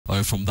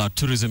away from that,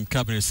 Tourism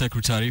Cabinet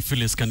Secretary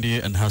Phyllis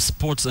Kandie and her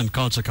sports and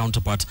culture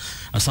counterpart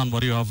Hassan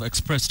Wario have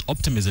expressed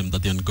optimism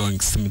that the ongoing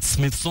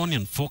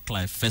Smithsonian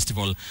Folklife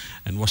Festival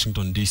in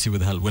Washington, D.C.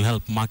 will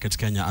help market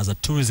Kenya as a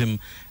tourism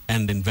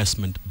and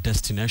investment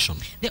destination.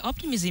 The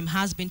optimism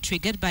has been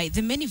triggered by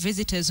the many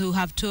visitors who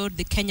have toured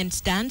the Kenyan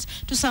stands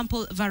to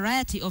sample a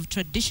variety of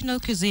traditional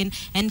cuisine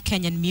and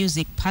Kenyan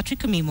music. Patrick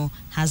Amimo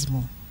has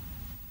more.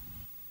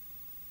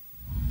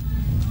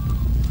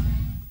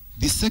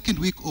 The second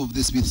week of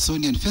the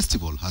Smithsonian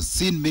Festival has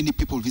seen many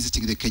people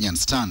visiting the Kenyan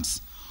stands.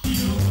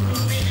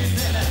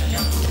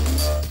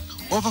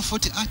 Over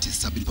 40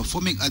 artists have been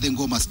performing at the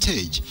Ngoma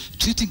stage,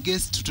 treating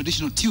guests to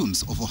traditional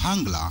tunes of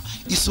Ohangla,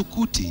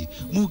 Isukuti,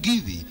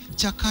 Mugithi,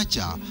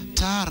 Chakacha,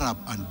 Taarab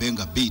and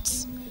Benga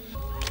beats.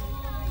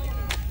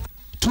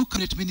 Two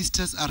cabinet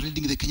ministers are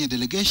leading the Kenyan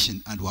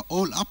delegation and were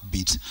all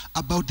upbeat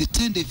about the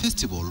 10-day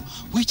festival,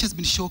 which has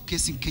been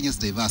showcasing Kenya's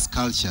diverse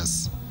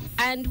cultures.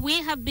 And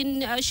we have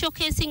been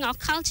showcasing our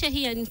culture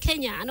here in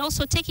Kenya and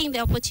also taking the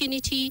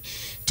opportunity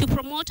to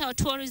promote our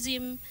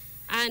tourism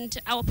and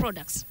our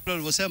products.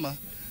 Walivyosema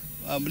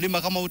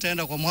mlima kama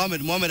utaenda kwa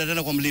Muhammad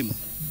ataenda kwa mlima.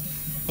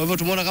 Kwa hivyo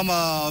tumeona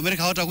kama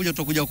Amerika hawatakuja,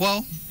 tutakuja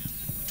kwao,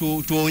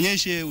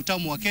 tuonyeshe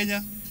utamu wa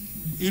Kenya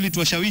ili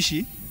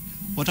tuwashawishi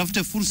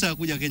watafute fursa ya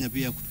kuja Kenya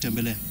pia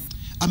kutembelea.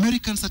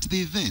 Americans at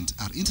the event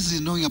are interested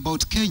in knowing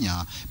about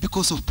Kenya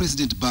because of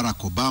President Barack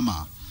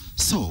Obama.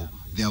 So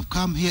they have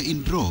come here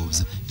in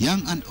droves,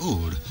 young and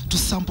old, to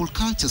sample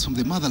cultures from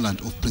the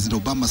motherland of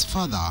President Obama's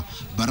father,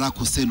 Barack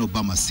Hussein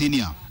Obama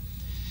Sr.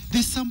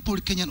 They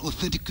sampled Kenyan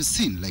authentic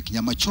cuisine like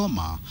nyama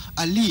choma,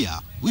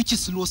 alia, which is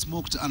slow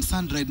smoked and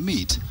sun-dried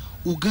meat,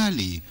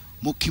 ugali,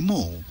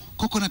 mokimo,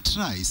 coconut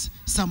rice,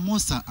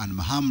 samosa and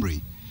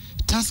mahamri.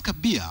 Tusker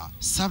beer,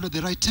 served at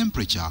the right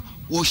temperature,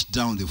 washed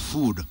down the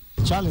food.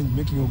 Challenge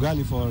making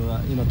ugali for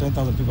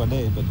 10,000 people a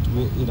day, but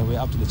we're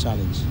up to the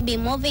challenge. Be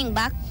moving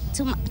back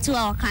to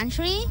our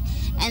country,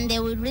 and they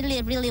will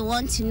really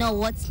want to know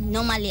what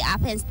normally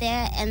happens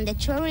there, and the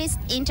tourist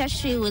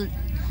industry will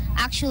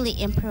actually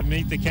improve.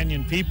 Meet the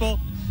Kenyan people,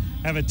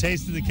 have a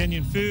taste of the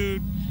Kenyan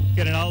food,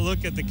 get an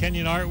outlook at the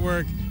Kenyan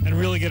artwork, and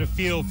really get a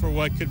feel for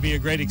what could be a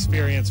great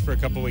experience for a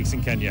couple weeks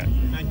in Kenya.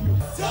 Thank you.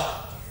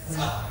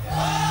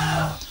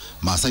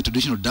 Maasai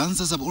traditional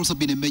dancers have also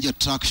been a major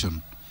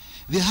attraction.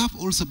 There have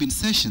also been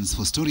sessions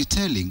for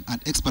storytelling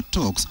and expert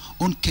talks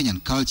on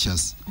Kenyan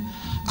cultures.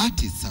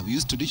 Artists have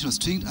used traditional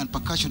stringed and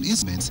percussion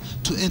instruments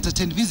to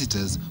entertain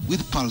visitors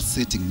with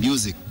pulsating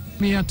music.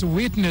 We had to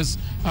witness,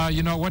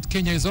 what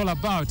Kenya is all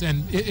about,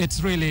 and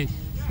it's really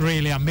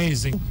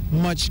amazing.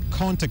 Much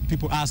contact,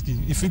 people ask you.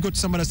 If you go to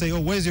someone and say, oh,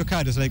 where's your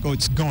card? It's like, oh,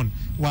 it's gone.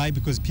 Why?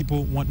 Because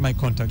people want my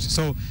contact.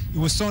 So it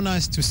was so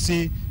nice to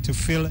see, to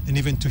feel, and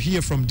even to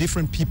hear from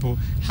different people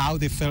how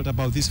they felt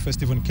about this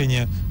festival in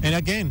Kenya. And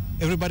again,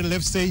 everybody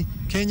left say,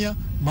 Kenya,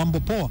 mambo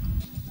poa.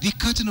 The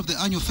curtain of the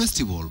annual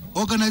festival,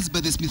 organized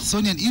by the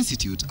Smithsonian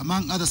Institute,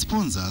 among other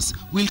sponsors,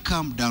 will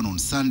come down on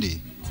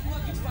Sunday.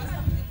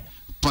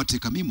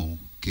 Patrick Amimo,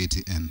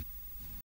 KTN.